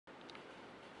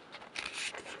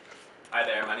Hi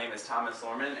there, my name is Thomas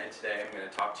Lohrmann, and today I'm going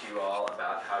to talk to you all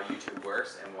about how YouTube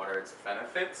works and what are its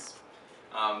benefits.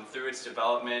 Through its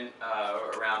development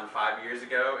around 5 years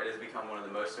ago, it has become one of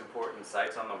the most important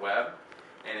sites on the web,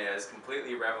 and it has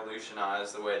completely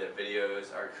revolutionized the way that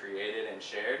videos are created and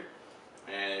shared.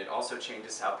 And it also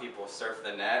changes how people surf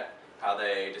the net, how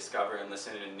they discover and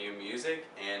listen to new music,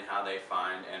 and how they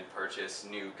find and purchase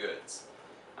new goods.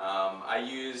 I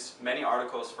used many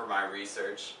articles for my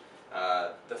research.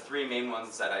 The three main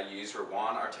ones that I used were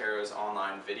Juan Artero's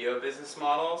online video business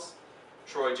models,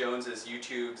 Troy Jones's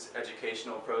YouTube's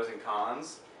educational pros and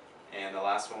cons, and the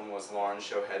last one was Lauren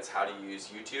Showhead's How to Use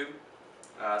YouTube.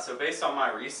 So based on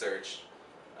my research,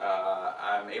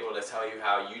 I'm able to tell you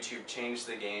how YouTube changed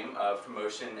the game of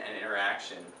promotion and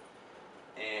interaction.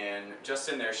 And just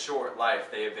in their short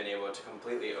life, they have been able to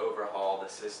completely overhaul the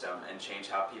system and change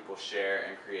how people share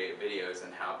and create videos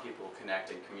and how people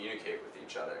connect and communicate with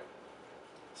each other.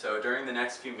 So during the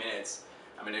next few minutes,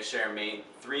 I'm going to share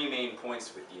three main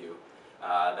points with you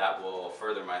that will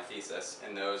further my thesis.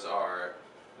 And those are: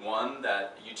 1,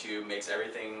 that YouTube makes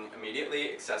everything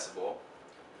immediately accessible;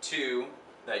 2,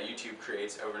 that YouTube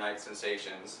creates overnight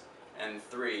sensations; and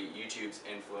 3, YouTube's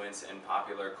influence in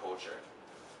popular culture.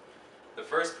 The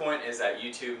first point is that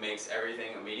YouTube makes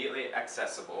everything immediately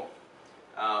accessible.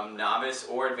 Novice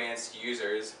or advanced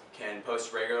users can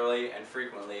post regularly and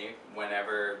frequently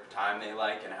whenever time they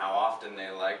like and how often they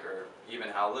like, or even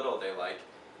how little they like.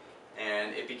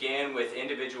 And it began with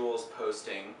individuals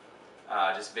posting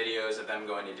just videos of them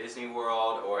going to Disney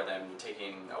World or them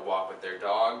taking a walk with their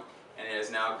dog, and it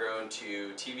has now grown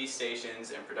to TV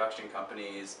stations and production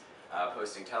companies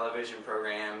posting television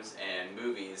programs and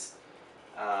movies.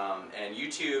 And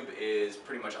YouTube is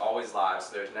pretty much always live,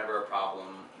 so there's never a problem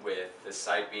with the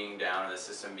site being down or the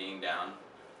system being down.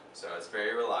 So it's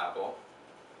very reliable.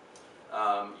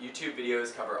 YouTube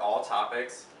videos cover all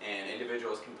topics, and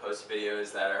individuals can post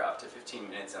videos that are up to 15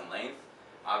 minutes in length.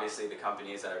 Obviously, the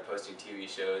companies that are posting TV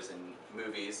shows and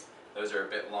movies, those are a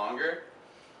bit longer.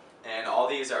 And all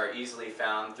these are easily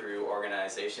found through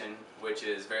organization, which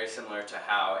is very similar to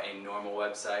how a normal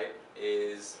website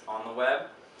is on the web.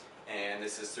 And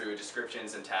this is through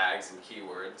descriptions and tags and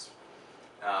keywords.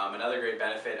 Another great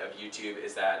benefit of YouTube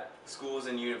is that schools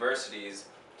and universities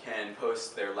can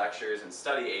post their lectures and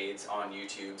study aids on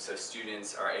YouTube, so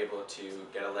students are able to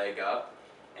get a leg up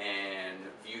and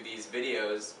view these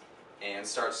videos and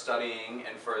start studying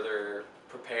and further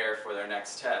prepare for their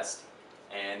next test.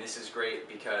 And this is great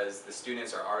because the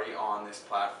students are already on this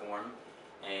platform,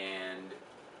 and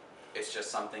it's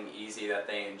just something easy that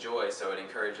they enjoy, so it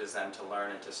encourages them to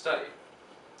learn and to study.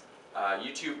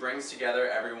 YouTube brings together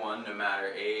everyone, no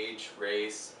matter age,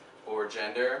 race, or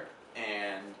gender,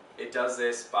 and it does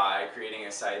this by creating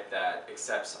a site that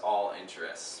accepts all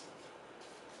interests.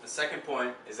 The second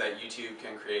point is that YouTube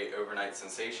can create overnight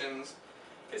sensations.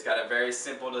 It's got a very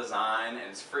simple design and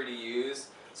it's free to use,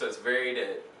 so it's very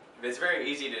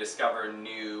easy to discover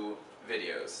new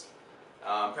videos.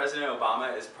 President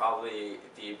Obama is probably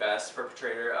the best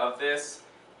perpetrator of this,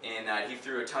 in that he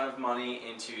threw a ton of money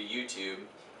into YouTube,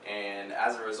 and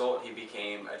as a result he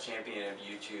became a champion of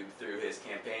YouTube through his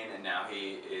campaign, and now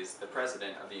he is the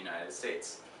President of the United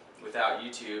States. Without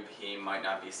YouTube, he might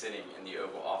not be sitting in the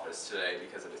Oval Office today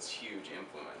because of its huge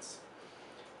influence.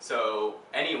 So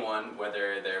anyone,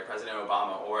 whether they're President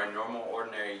Obama or a normal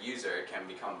ordinary user, can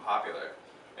become popular.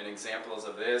 And examples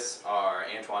of this are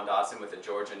Antoine Dotson with the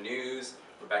Georgia News,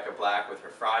 Rebecca Black with her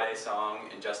Friday song,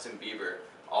 and Justin Bieber.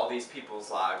 All these people's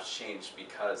lives changed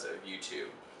because of YouTube.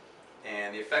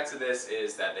 And the effects of this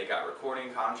is that they got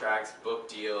recording contracts, book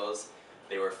deals,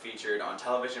 they were featured on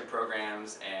television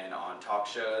programs and on talk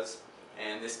shows,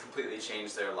 and this completely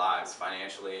changed their lives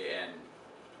financially and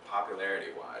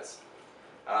popularity-wise.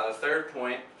 The third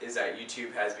point is that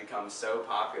YouTube has become so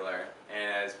popular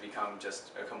and has become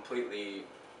just a completely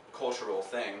cultural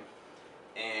thing,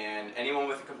 and anyone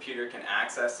with a computer can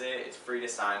access it. It's free to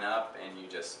sign up, and you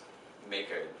just make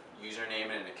a username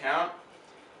and an account.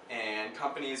 And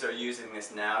companies are using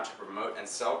this now to promote and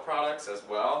sell products as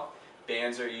well.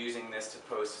 Bands are using this to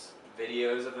post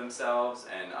videos of themselves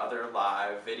and other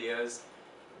live videos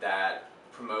that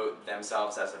promote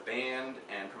themselves as a band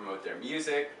and promote their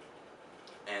music.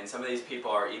 And some of these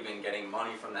people are even getting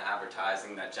money from the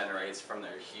advertising that generates from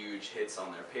their huge hits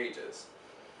on their pages.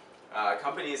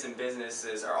 Companies and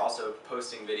businesses are also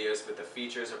posting videos with the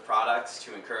features of products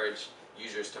to encourage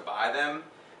users to buy them.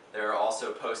 They're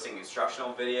also posting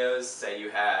instructional videos. Say you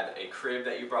had a crib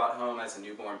that you brought home as a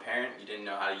newborn parent, you didn't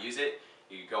know how to use it,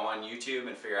 you could go on YouTube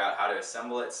and figure out how to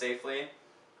assemble it safely.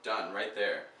 Done, right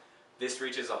there. This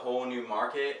reaches a whole new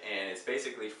market, and it's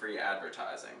basically free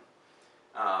advertising.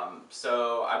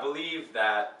 So I believe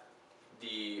that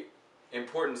the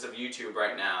importance of YouTube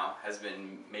right now has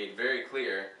been made very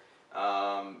clear.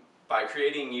 By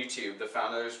creating YouTube, the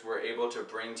founders were able to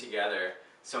bring together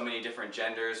so many different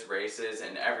genders, races,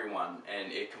 and everyone,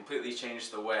 and it completely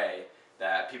changed the way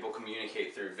that people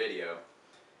communicate through video.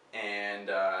 And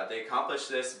they accomplished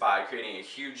this by creating a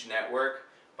huge network,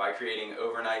 by creating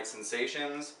overnight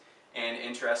sensations, and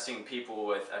interesting people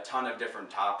with a ton of different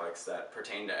topics that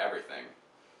pertain to everything.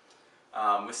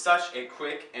 With such a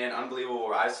quick and unbelievable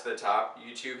rise to the top,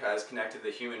 YouTube has connected the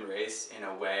human race in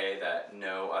a way that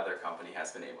no other company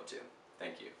has been able to.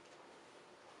 Thank you.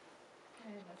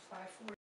 And that's 5:40.